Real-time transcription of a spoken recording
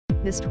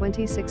This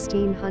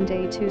 2016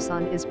 Hyundai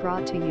Tucson is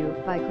brought to you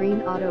by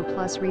Green Auto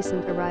Plus.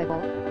 Recent arrival.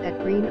 At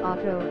Green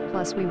Auto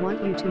Plus, we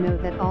want you to know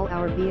that all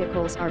our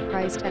vehicles are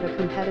priced at a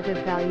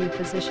competitive value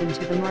position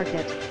to the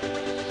market.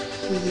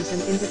 We use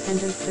an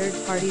independent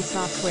third-party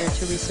software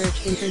to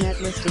research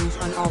internet listings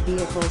on all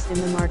vehicles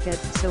in the market,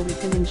 so we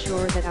can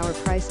ensure that our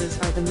prices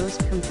are the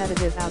most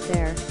competitive out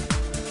there.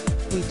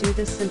 We do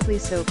this simply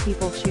so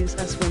people choose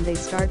us when they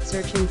start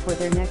searching for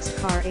their next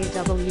car.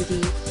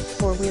 AWD,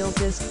 4-wheel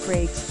disc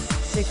brakes,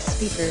 6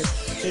 speakers,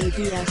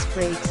 ABS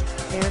brakes,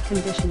 air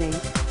conditioning,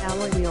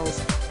 alloy wheels,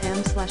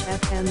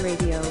 AM/FM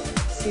radio,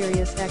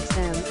 Sirius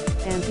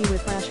XM,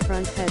 anti-whiplash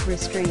front head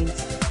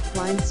restraints,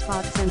 blind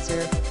spot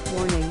sensor,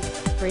 warning,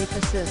 brake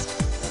assist,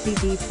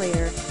 CD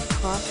player,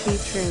 cloth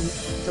seat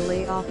trim,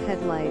 delay off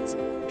headlights,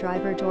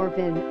 driver door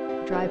bin,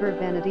 driver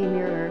vanity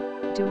mirror,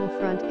 dual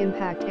front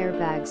impact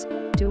airbags,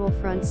 dual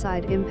front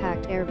side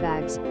impact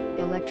airbags,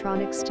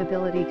 electronic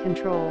stability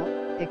control,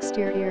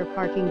 exterior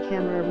parking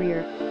camera,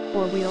 rear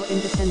 4-wheel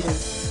independent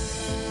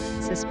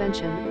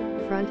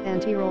suspension, front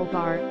anti-roll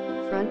bar,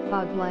 front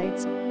fog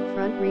lights,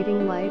 front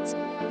reading lights,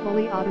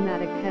 fully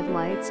automatic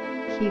headlights,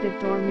 heated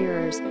door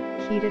mirrors,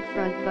 heated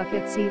front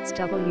bucket seats,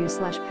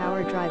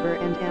 W/power driver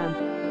and amp,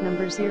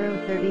 number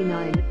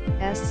 039,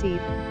 S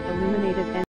seat, illuminated